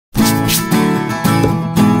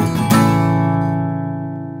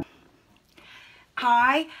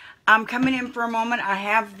Hi, I'm coming in for a moment. I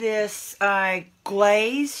have this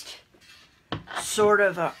glazed sort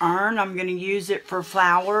of a urn. I'm going to use it for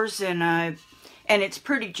flowers, and it's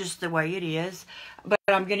pretty just the way it is. But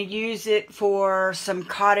I'm going to use it for some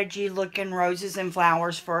cottagey looking roses and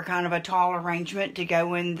flowers for kind of a tall arrangement to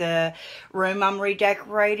go in the room I'm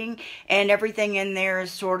redecorating. And everything in there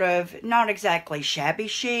is sort of not exactly shabby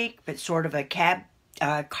chic, but sort of a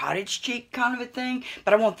cottage chic kind of a thing.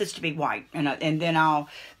 But I want this to be white, and then I'll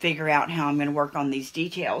figure out how I'm going to work on these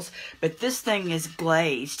details. But this thing is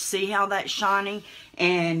glazed. See how that's shiny?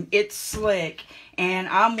 And it's slick. And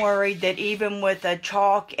I'm worried that even with a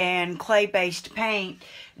chalk and clay-based paint,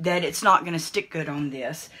 that it's not going to stick good on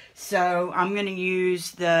this. So I'm going to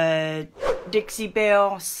use the Dixie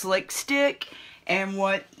Belle Slick Stick. And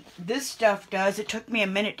what this stuff does, it took me a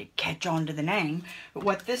minute to catch on to the name, but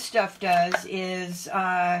what this stuff does is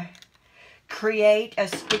create a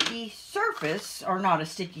sticky surface, or not a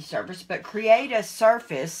sticky surface, but create a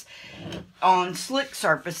surface on slick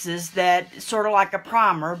surfaces that sort of like a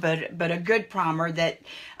primer, but a good primer that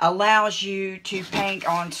allows you to paint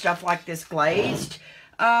on stuff like this glazed,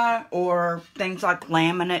 or things like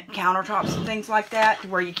laminate countertops and things like that,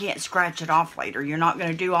 where you can't scratch it off later. You're not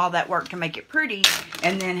going to do all that work to make it pretty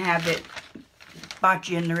and then have it bite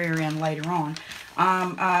you in the rear end later on.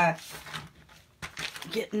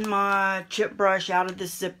 Getting my chip brush out of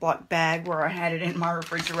this Ziploc bag where I had it in my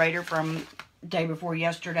refrigerator from day before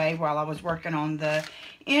yesterday while I was working on the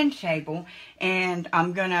end table, and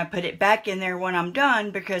I'm gonna put it back in there when I'm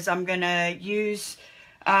done, because I'm gonna use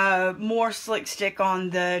more slick stick on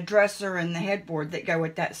the dresser and the headboard that go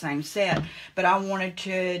with that same set. But I wanted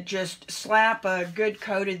to just slap a good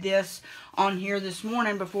coat of this on here this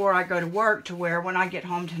morning before I go to work, to where when I get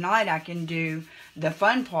home tonight I can do the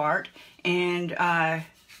fun part. And I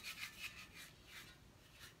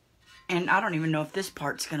don't even know if this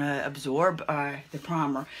part's going to absorb the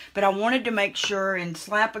primer. But I wanted to make sure and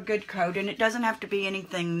slap a good coat. And it doesn't have to be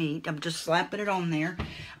anything neat. I'm just slapping it on there.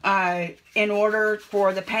 In order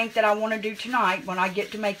for the paint that I want to do tonight, when I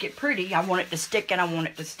get to make it pretty, I want it to stick and I want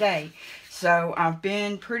it to stay. So I've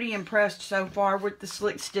been pretty impressed so far with the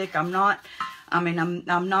Slick Stick. I'm not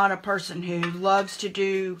a person who loves to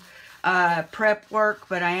do prep work,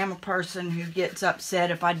 but I am a person who gets upset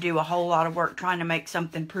if I do a whole lot of work trying to make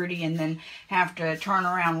something pretty and then have to turn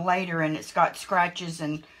around later and it's got scratches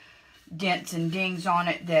and dents and dings on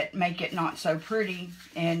it that make it not so pretty.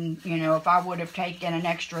 And you know, if I would have taken an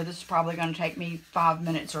extra, this is probably going to take me 5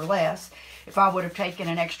 minutes or less, if I would have taken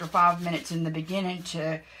an extra 5 minutes in the beginning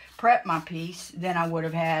to prep my piece, then I would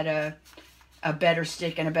have had a better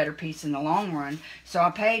stick and a better piece in the long run. So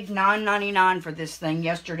I paid $9.99 for this thing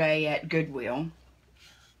yesterday at Goodwill.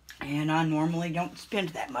 And I normally don't spend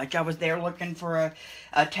that much. I was there looking for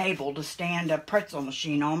a table to stand a pretzel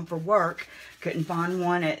machine on for work. Couldn't find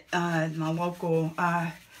one at my local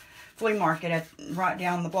flea market right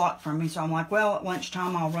down the block from me. So I'm like, well, at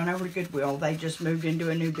lunchtime I'll run over to Goodwill. They just moved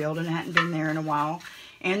into a new building. I hadn't been there in a while.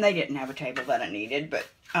 And they didn't have a table that I needed, but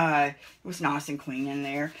it was nice and clean in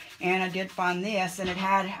there. And I did find this, and it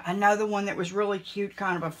had another one that was really cute,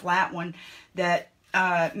 kind of a flat one that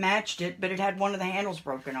matched it, but it had one of the handles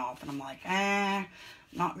broken off. And I'm like,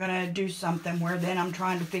 not going to do something where then I'm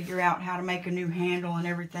trying to figure out how to make a new handle and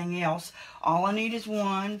everything else. All I need is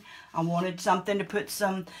one. I wanted something to put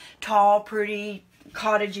some tall, pretty,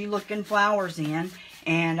 cottagey looking flowers in.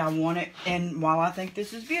 And I want it, and while I think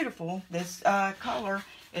this is beautiful, this color,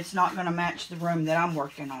 it's not going to match the room that I'm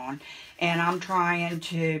working on. And I'm trying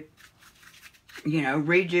to, you know,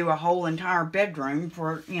 redo a whole entire bedroom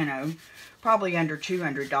for, you know, probably under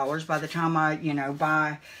 $200 by the time I, you know,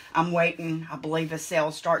 buy. I'm waiting. I believe a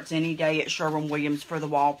sale starts any day at Sherwin-Williams for the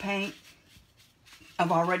wall paint.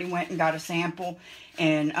 I've already went and got a sample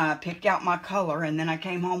and picked out my color, and then I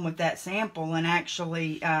came home with that sample and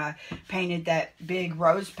actually painted that big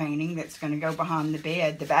rose painting that's going to go behind the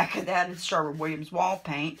bed. The back of that is Sherwin-Williams wall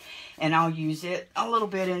paint, and I'll use it a little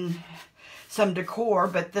bit in some decor,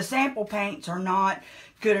 but the sample paints are not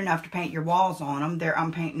good enough to paint your walls on them.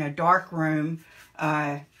 I'm painting a dark room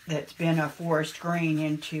that's been a forest green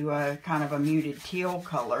into a kind of a muted teal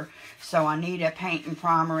color, so I need a paint and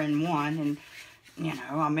primer in one. And you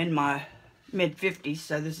know, I'm in my mid-50s,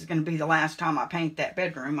 so this is going to be the last time I paint that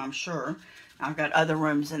bedroom, I'm sure. I've got other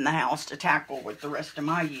rooms in the house to tackle with the rest of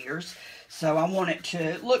my years. So I want it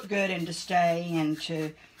to look good and to stay and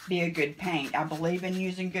to be a good paint. I believe in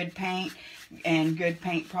using good paint and good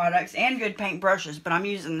paint products and good paint brushes, but I'm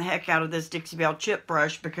using the heck out of this Dixie Belle chip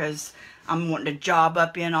brush because I'm wanting to job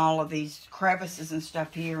up in all of these crevices and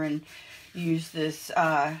stuff here and use this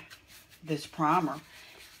this primer.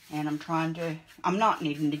 And I'm not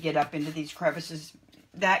needing to get up into these crevices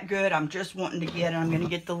that good. I'm just wanting to get, I'm going to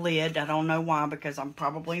get the lid. I don't know why, because I'm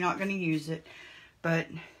probably not going to use it. But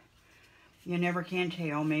you never can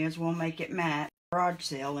tell. May as well make it matte. Garage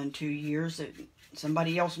sale in 2 years.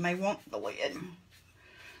 Somebody else may want the lid.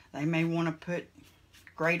 They may want to put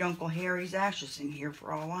Great Uncle Harry's ashes in here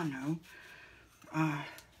for all I know.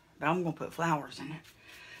 But I'm going to put flowers in it.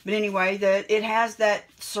 But anyway, it has that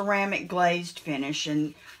ceramic glazed finish,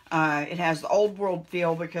 and it has the old world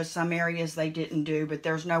feel because some areas they didn't do, but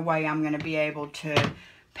there's no way I'm going to be able to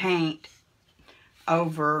paint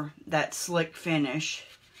over that slick finish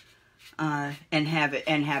and have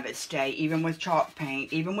it stay, even with chalk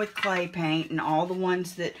paint, even with clay paint, and all the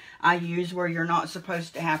ones that I use where you're not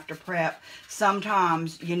supposed to have to prep.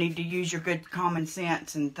 Sometimes you need to use your good common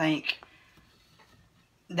sense and think,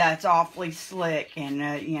 that's awfully slick,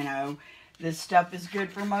 and you know, this stuff is good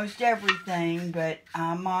for most everything, but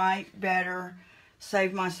I might better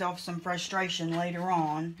save myself some frustration later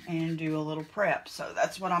on and do a little prep. So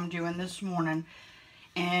that's what I'm doing this morning.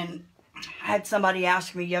 And I had somebody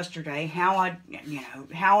ask me yesterday how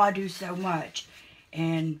I do so much,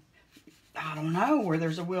 and I don't know. Where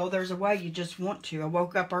there's a will, there's a way. You just want to. I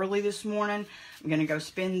woke up early this morning. I'm going to go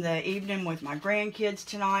spend the evening with my grandkids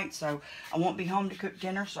tonight, so I won't be home to cook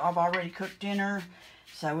dinner, so I've already cooked dinner,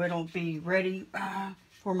 so it'll be ready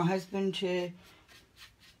for my husband to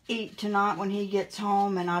eat tonight when he gets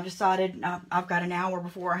home. And I decided I've got an hour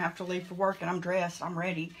before I have to leave for work, and I'm dressed, I'm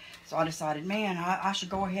ready. So I decided, man, I should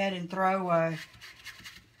go ahead and throw a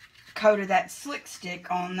coat of that slick stick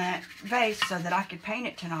on that vase so that I could paint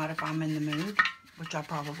it tonight if I'm in the mood, which I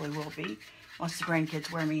probably will be, unless the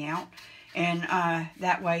grandkids wear me out. And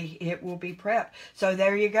that way it will be prepped. So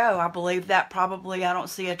there you go. I believe that probably, I don't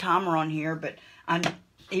see a timer on here, but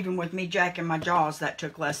even with me jacking my jaws, that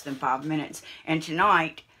took less than 5 minutes. And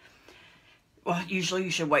tonight, well, usually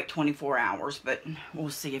you should wait 24 hours, but we'll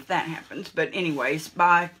see if that happens. But anyways,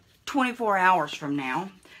 by 24 hours from now,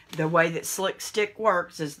 the way that Slick Stick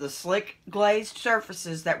works is the slick glazed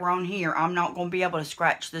surfaces that were on here, I'm not going to be able to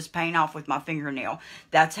scratch this paint off with my fingernail.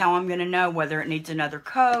 That's how I'm going to know whether it needs another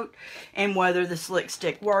coat and whether the Slick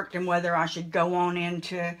Stick worked, and whether I should go on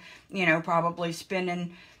into, you know, probably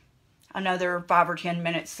spending another 5 or 10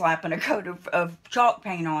 minutes slapping a coat of chalk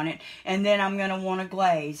paint on it. And then I'm going to want to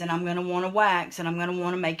glaze, and I'm going to want to wax, and I'm going to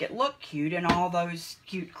want to make it look cute, and all those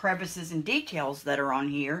cute crevices and details that are on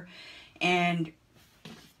here. And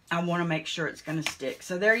I want to make sure it's going to stick.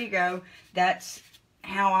 So there you go. That's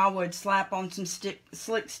how I would slap on some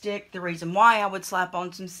slick stick. The reason why I would slap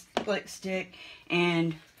on some slick stick.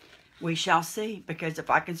 And we shall see. Because if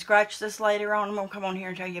I can scratch this later on, I'm going to come on here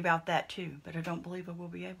and tell you about that too. But I don't believe I will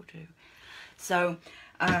be able to. So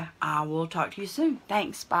I will talk to you soon.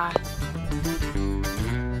 Thanks. Bye.